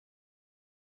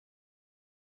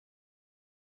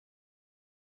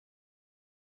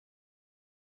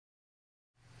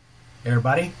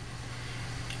Everybody,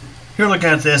 you're looking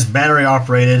at this battery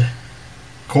operated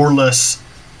cordless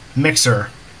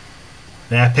mixer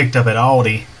that I picked up at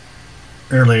Aldi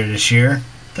earlier this year.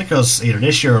 I think it was either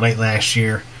this year or late last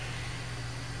year.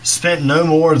 Spent no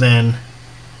more than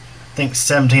I think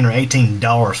 $17 or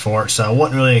 $18 for it, so I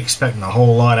wasn't really expecting a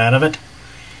whole lot out of it.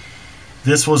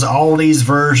 This was Aldi's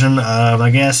version of, I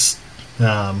guess,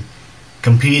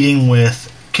 competing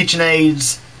with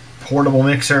KitchenAid's portable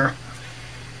mixer.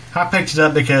 I picked it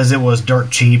up because it was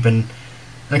dirt cheap, and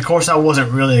of course I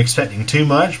wasn't really expecting too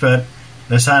much, but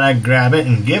decided I'd grab it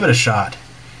and give it a shot.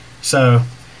 So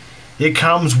it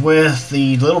comes with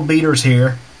the little beaters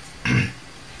here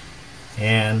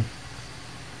and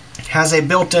has a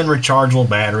built-in rechargeable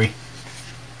battery.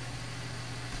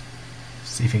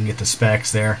 See if you can get the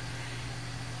specs there.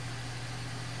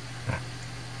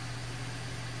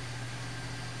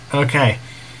 Okay,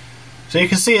 so you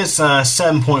can see it's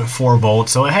 7.4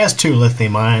 volts, so it has 2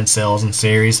 lithium-ion cells in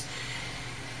series.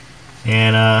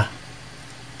 And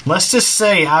let's just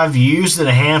say I've used it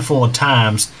a handful of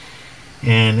times,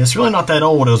 and it's really not that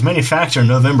old. It was manufactured in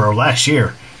November of last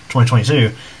year,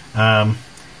 2022.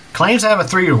 Claims to have a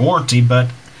 3-year warranty, but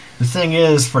the thing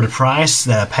is, for the price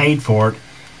that I paid for it,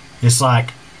 it's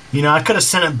like, you know, I could have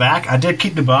sent it back. I did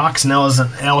keep the box, and it was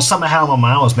something I had on my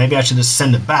mind was maybe I should just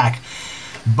send it back.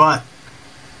 But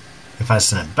if I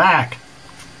sent it back,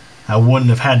 I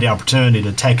wouldn't have had the opportunity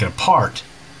to take it apart.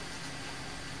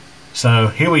 So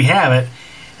here we have it.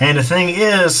 And the thing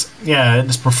is, yeah,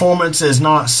 its performance is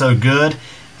not so good.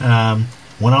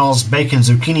 When I was baking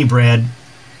zucchini bread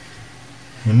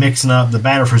and mixing up the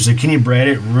batter for zucchini bread,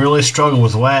 it really struggled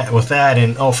with that.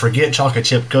 And oh, forget chocolate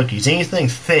chip cookies. Anything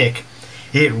thick,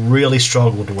 it really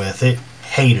struggled with. It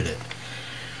hated it.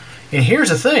 And here's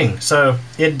the thing. So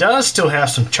it does still have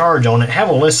some charge on it. Have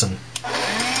a listen.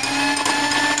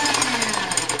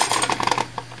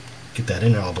 Get that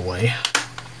in there all the way.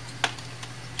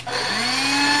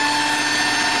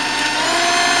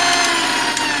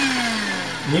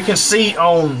 You can see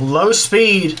on low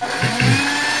speed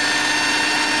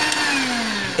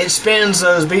it spins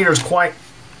those beaters quite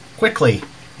quickly,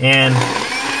 and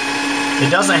it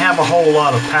doesn't have a whole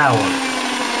lot of power.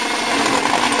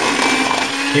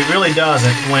 It really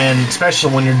doesn't,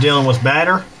 especially when you're dealing with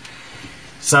batter.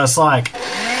 So it's like,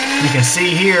 you can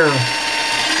see here,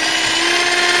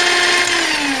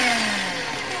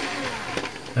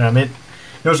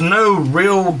 there's no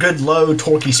real good low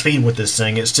torquey speed with this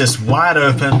thing. It's just wide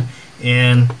open,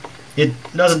 and it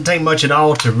doesn't take much at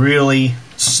all to really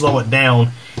slow it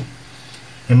down.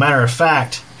 As a matter of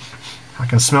fact, I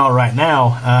can smell it right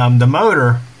now. The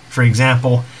motor, for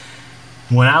example,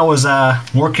 when I was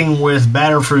working with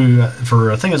batter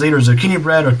for I think it was either zucchini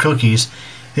bread or cookies,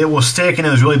 it was thick and it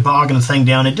was really bogging the thing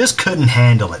down. It just couldn't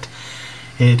handle it.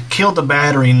 It killed the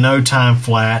battery in no time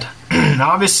flat.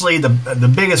 Obviously,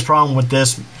 the biggest problem with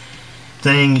this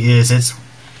thing is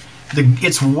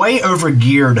it's way over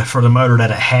geared for the motor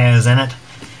that it has in it.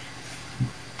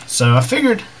 So I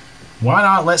figured, why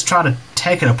not? Let's try to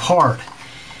take it apart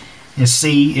and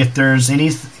see if there's any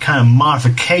kind of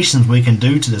modifications we can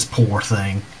do to this poor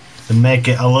thing to make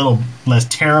it a little less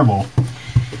terrible.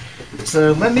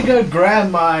 So let me go grab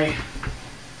my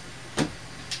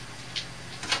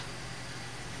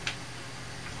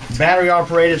battery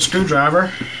operated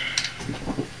screwdriver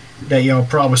that y'all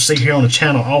probably see here on the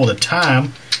channel all the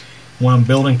time when I'm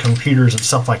building computers and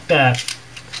stuff like that,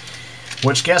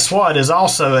 which, guess what, is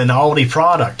also an Aldi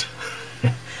product.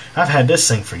 I've had this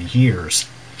thing for years.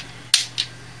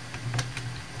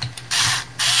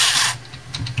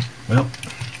 Well,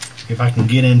 if I can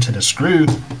get into the screw,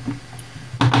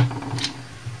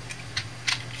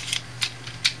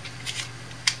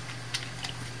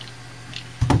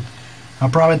 I'll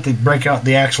probably have to break out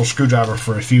the actual screwdriver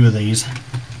for a few of these.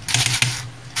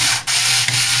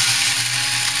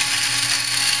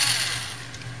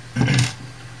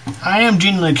 I am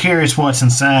genuinely curious what's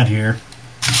inside here.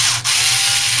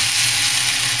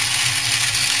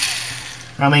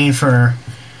 I mean, for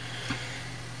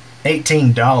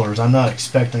 $18, I'm not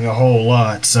expecting a whole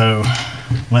lot, so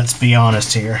let's be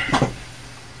honest here.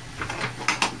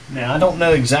 Now, I don't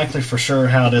know exactly for sure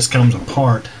how this comes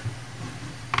apart,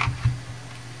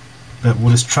 but we'll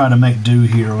just try to make do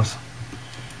here with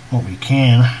what we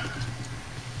can.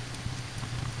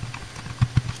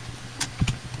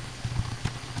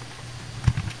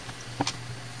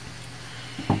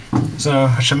 So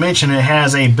I should mention it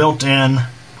has a built-in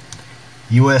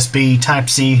USB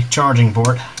Type-C charging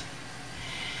port.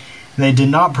 They did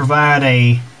not provide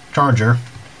a charger.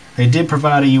 They did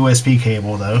provide a USB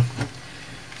cable though.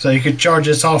 So you could charge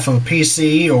this off of a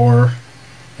PC or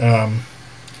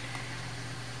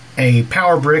a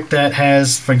power brick that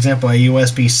has, for example, a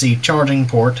USB-C charging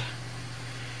port.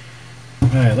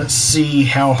 Alright, let's see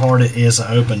how hard it is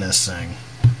to open this thing.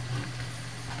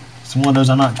 It's one of those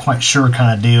I'm not quite sure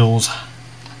kind of deals,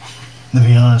 to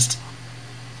be honest.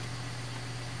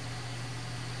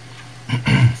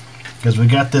 Because we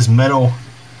got this metal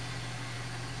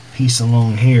piece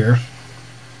along here.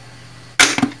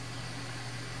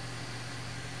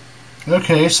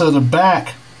 Okay, so the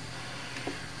back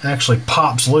actually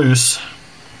pops loose.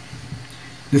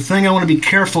 The thing I want to be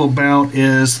careful about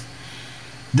is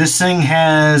this thing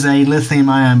has a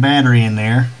lithium-ion battery in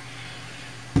there.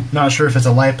 Not sure if it's a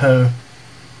LiPo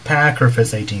pack or if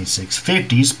it's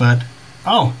 18650s, but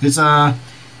oh, it's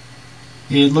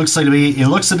it looks to be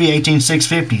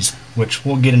 18650s, which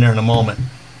we'll get in there in a moment.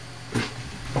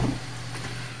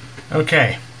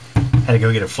 Okay, had to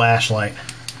go get a flashlight.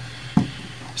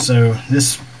 So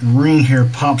this ring here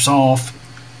pops off,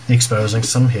 exposing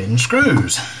some hidden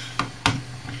screws.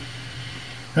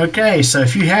 Okay, so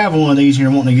if you have one of these and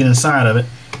you're wanting to get inside of it,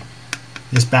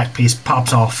 this back piece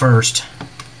pops off first.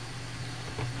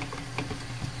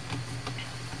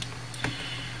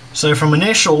 So from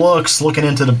initial looks, looking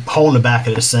into the hole in the back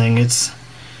of this thing, I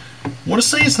want to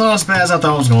say it's not as bad as I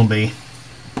thought it was going to be.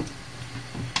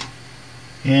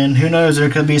 And who knows, there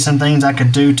could be some things I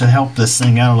could do to help this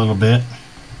thing out a little bit,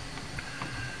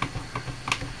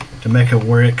 to make it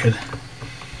where it could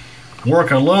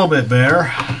work a little bit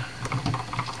better.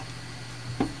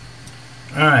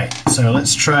 Alright, so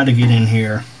let's try to get in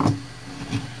here.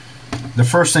 The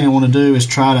first thing I want to do is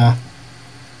try to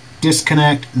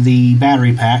disconnect the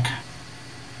battery pack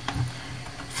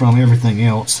from everything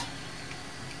else.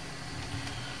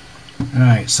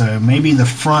 Alright, so maybe the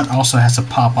front also has to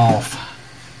pop off.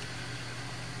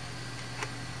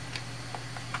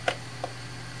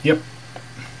 Yep.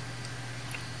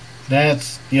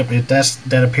 That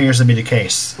appears to be the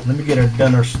case. Let me get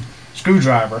our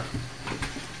screwdriver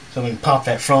so we can pop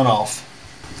that front off.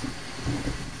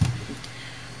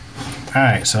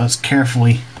 Alright, so let's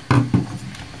carefully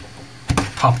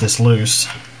pop this loose.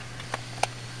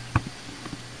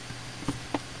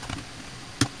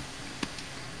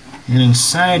 And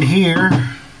inside here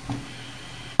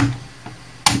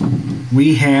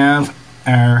we have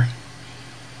our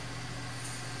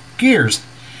gears.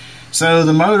 So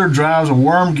the motor drives a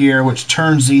worm gear which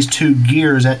turns these two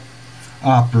gears that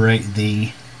operate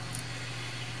the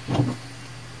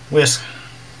whisk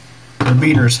or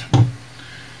beaters.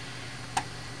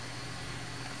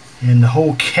 And the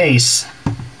whole case,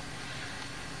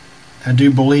 I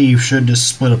do believe, should just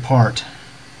split apart.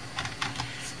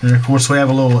 And of course we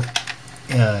have a little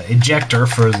ejector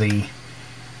for the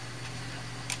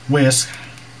whisk.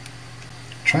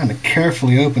 Trying to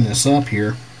carefully open this up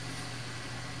here.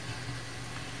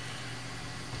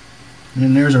 And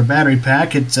then there's our battery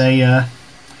pack. It's a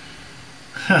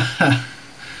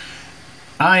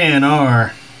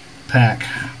INR pack.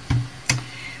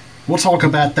 We'll talk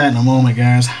about that in a moment,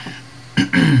 guys.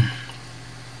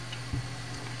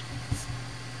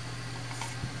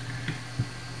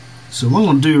 So what I'm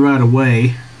going to do right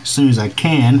away, as soon as I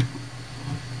can,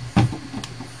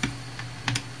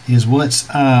 is let's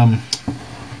unplug.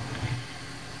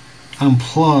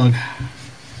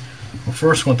 Well,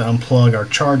 first we want to unplug our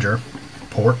charger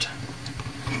port.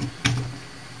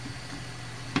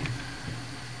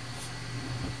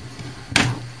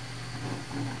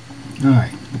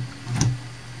 Alright.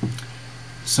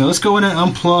 So let's go in and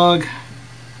unplug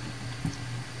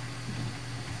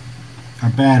our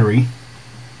battery.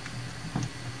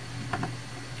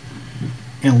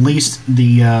 At least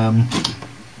the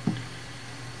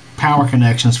power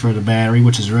connections for the battery,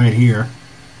 which is right here.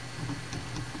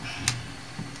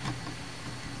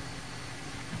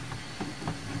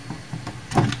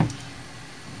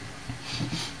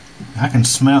 I can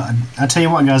smell. I tell you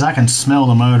what, guys, I can smell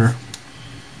the motor.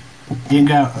 It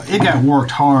got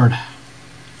worked hard.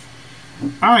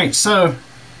 All right, so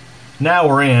now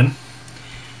we're in.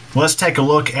 Let's take a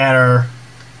look at our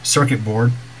circuit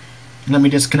board. Let me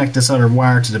disconnect this other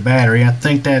wire to the battery. I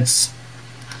think that's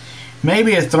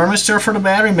maybe a thermistor for the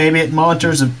battery. Maybe it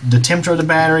monitors the temperature of the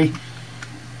battery,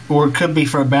 or it could be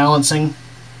for balancing.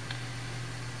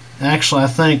 Actually, I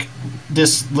think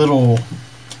this little,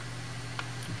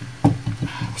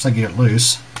 once I get it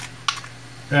loose.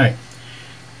 Alright,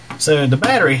 so the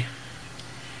battery,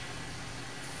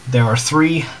 there are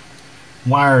 3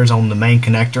 wires on the main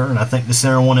connector, and I think the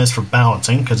center one is for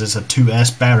balancing because it's a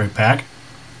 2S battery pack.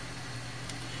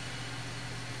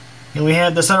 And we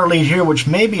have this other lead here, which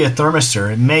may be a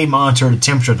thermistor. It may monitor the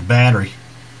temperature of the battery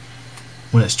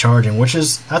when it's charging, which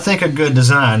is, I think, a good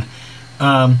design.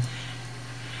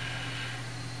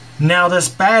 Now this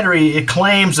battery, it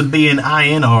claims to be an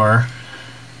INR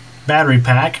battery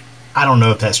pack. I don't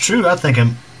know if that's true. I was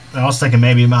thinking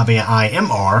maybe it might be an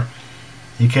IMR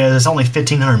because it's only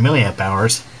 1500 milliamp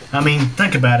hours. I mean,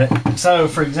 think about it. So,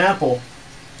 for example,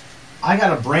 I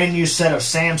got a brand new set of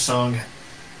Samsung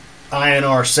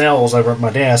INR cells over at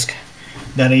my desk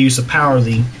that I use to power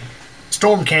the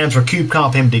storm cams for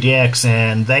CubeComp MDDX,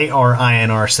 and they are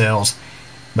INR cells,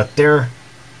 but they're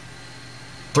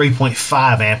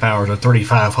 3.5 amp hours or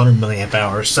 3500 milliamp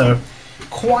hours. So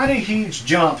quite a huge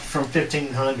jump from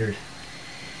 1500.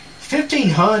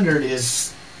 1500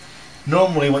 is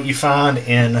normally what you find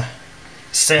in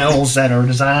cells that are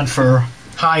designed for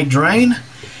high drain.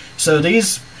 So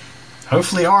these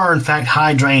hopefully are in fact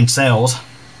high drain cells.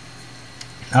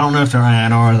 I don't know if they're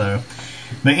INR though.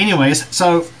 But anyways,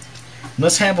 so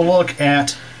let's have a look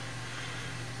at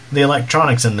the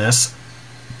electronics in this.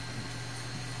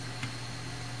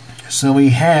 So we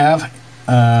have,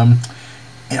 and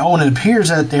it appears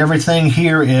that everything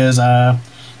here is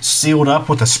sealed up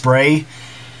with a spray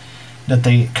that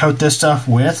they coat this stuff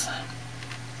with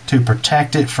to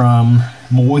protect it from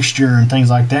moisture and things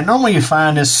like that. Normally you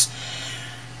find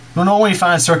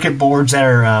circuit boards that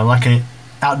are like in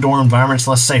outdoor environments.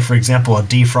 Let's say, for example, a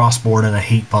defrost board and a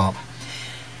heat pump.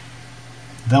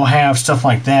 They'll have stuff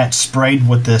like that sprayed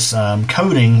with this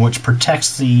coating, which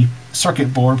protects the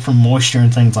circuit board from moisture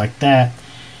and things like that.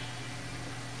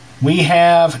 We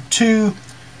have two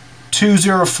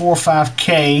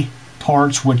 2045K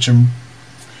parts, which I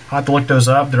have to look those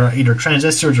up. They're either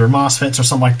transistors or MOSFETs or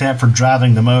something like that for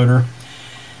driving the motor.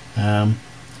 Kind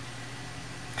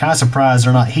of surprised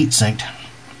they're not heat sinked.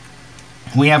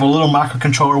 We have a little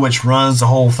microcontroller which runs the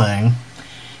whole thing.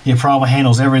 It probably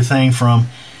handles everything from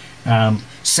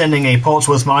sending a pulse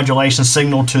width modulation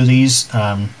signal to these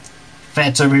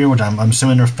FETs over here, which I'm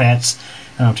assuming they're FETs,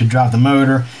 to drive the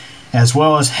motor, as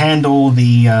well as handle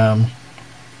the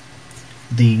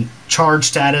charge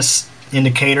status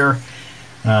indicator,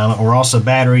 or also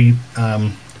battery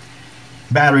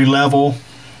level.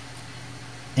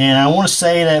 And I want to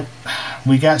say that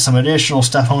we got some additional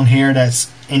stuff on here that's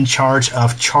in charge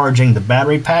of charging the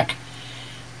battery pack.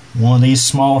 One of these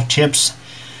small chips,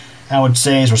 I would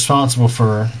say, is responsible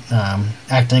for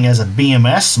acting as a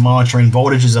BMS, monitoring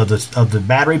voltages of the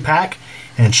battery pack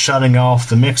and shutting off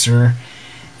the mixer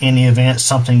in the event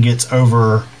something gets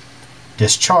over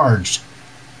discharged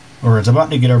or is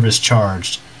about to get over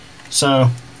discharged.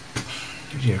 So,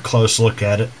 give you a close look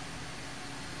at it.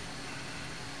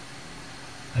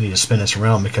 I need to spin this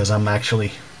around because I'm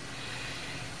actually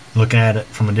looking at it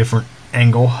from a different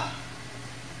angle.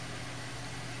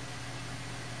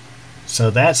 So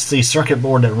that's the circuit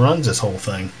board that runs this whole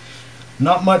thing.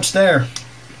 Not much there,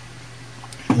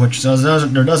 which there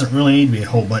doesn't really need to be a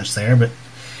whole bunch there. But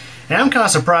and I'm kind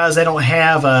of surprised they don't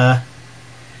have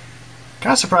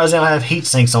heat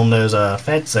sinks on those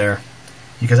FETs there,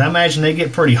 because I imagine they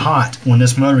get pretty hot when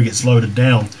this motor gets loaded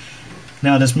down.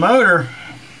 Now this motor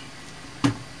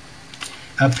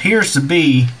appears to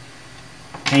be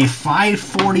a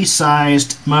 540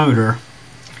 sized motor.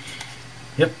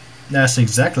 Yep, that's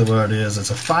exactly what it is.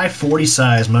 It's a 540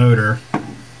 size motor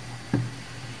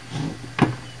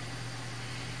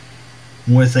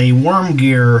with a worm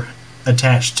gear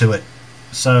attached to it.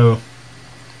 So,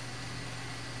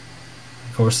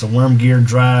 of course, the worm gear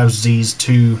drives these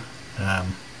two.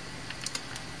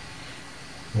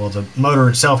 Well, the motor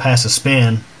itself has to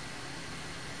spin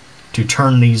to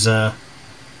turn these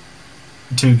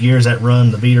two gears that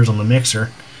run the beaters on the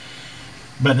mixer.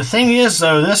 But the thing is,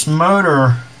 though, this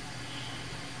motor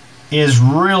is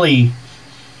really,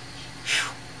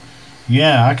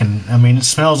 yeah, I mean, it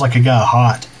smells like it got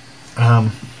hot.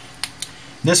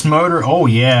 This motor, oh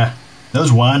yeah,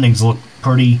 those windings look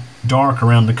pretty dark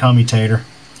around the commutator.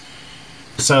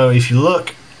 So if you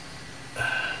look,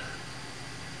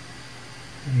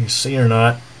 you see or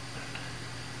not,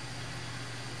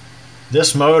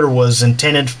 this motor was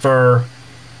intended for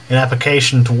an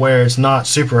application to where it's not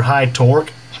super high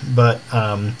torque, but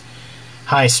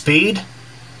high speed.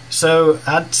 So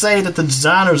I'd say that the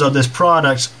designers of this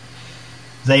product,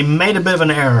 they made a bit of an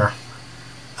error.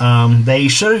 They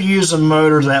should have used a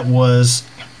motor that was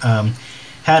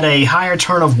had a higher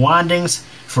turn of windings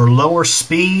for lower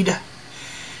speed.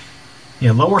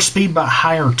 Yeah, lower speed but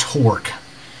higher torque.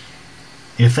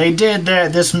 If they did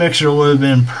that, this mixer would have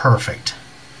been perfect.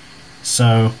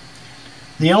 So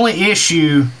the only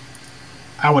issue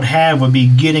I would have would be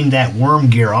getting that worm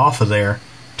gear off of there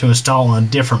to install on a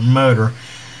different motor.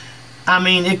 I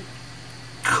mean, it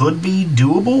could be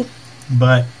doable,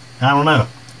 but I don't know.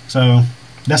 So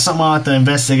that's something I'll have to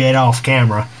investigate off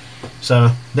camera.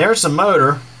 So there's the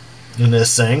motor. in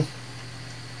this thing.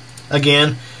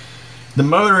 Again, the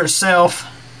motor itself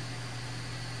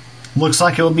looks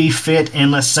like it would be fit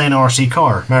in, let's say, an RC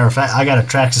car. Matter of fact, I got a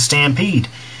Traxxas Stampede,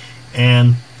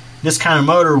 and this kind of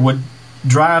motor would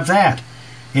drive that.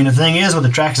 And the thing is, with the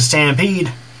Traxxas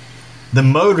Stampede, the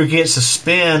motor gets to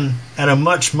spin at a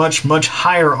much, much, much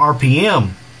higher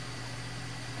RPM.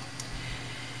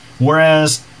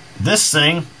 Whereas this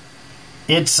thing,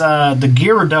 it's the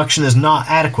gear reduction is not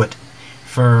adequate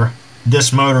for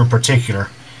this motor in particular.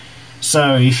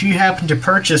 So if you happen to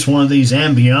purchase one of these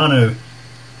Ambiano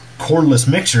cordless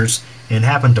mixers and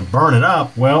happen to burn it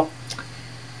up, well,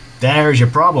 there's your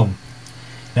problem.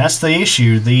 That's the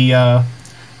issue. The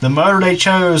motor they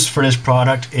chose for this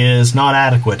product is not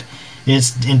adequate.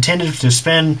 It's intended to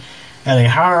spin at a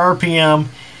higher RPM,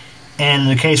 and in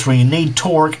the case where you need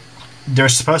torque,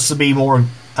 there's supposed to be more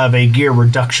of a gear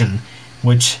reduction,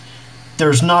 which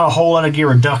there's not a whole lot of gear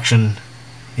reduction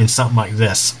in something like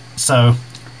this. So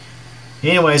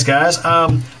anyways, guys,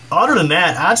 other than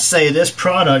that, I'd say this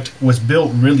product was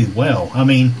built really well. I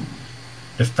mean,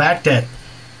 the fact that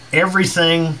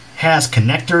everything has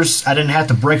connectors, I didn't have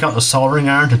to break out the soldering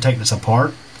iron to take this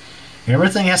apart.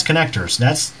 Everything has connectors.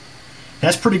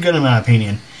 That's pretty good in my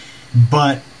opinion.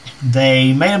 But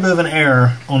they made a bit of an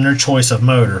error on their choice of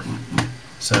motor.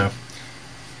 So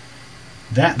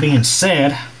that being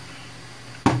said,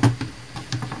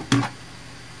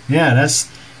 yeah,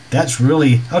 that's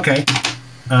really okay.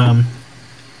 I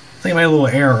think I made a little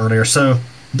error earlier. So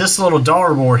this little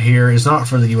daughter board here is not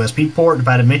for the USB port. If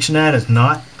I had mentioned that, it's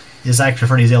not. It's actually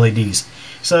for these LEDs.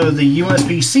 So the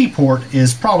USB-C port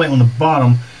is probably on the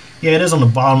bottom. Yeah, it is on the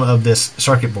bottom of this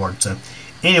circuit board. So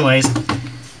anyways,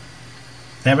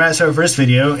 that wraps it up for this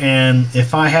video. And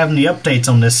if I have any updates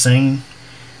on this thing,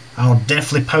 I'll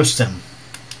definitely post them.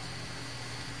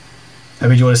 Hope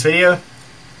you enjoyed this video.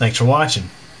 Thanks for watching.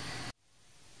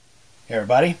 Hey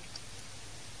everybody.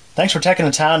 Thanks for taking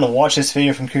the time to watch this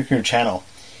video from KitchenAid channel.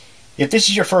 If this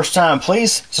is your first time,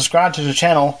 please subscribe to the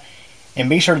channel and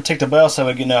be sure to tick the bell so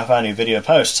we get notified when a new video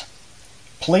post.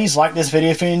 Please like this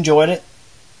video if you enjoyed it,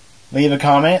 leave a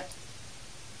comment,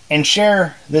 and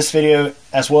share this video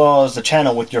as well as the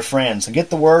channel with your friends and get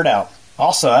the word out.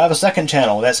 Also, I have a second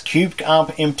channel, that's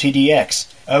Comp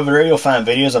MTDX. Over there you'll find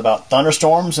videos about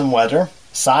thunderstorms and weather,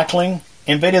 cycling,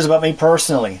 and videos about me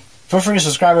personally. Feel free to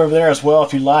subscribe over there as well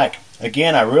if you like.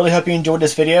 Again, I really hope you enjoyed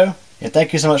this video, and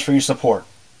thank you so much for your support.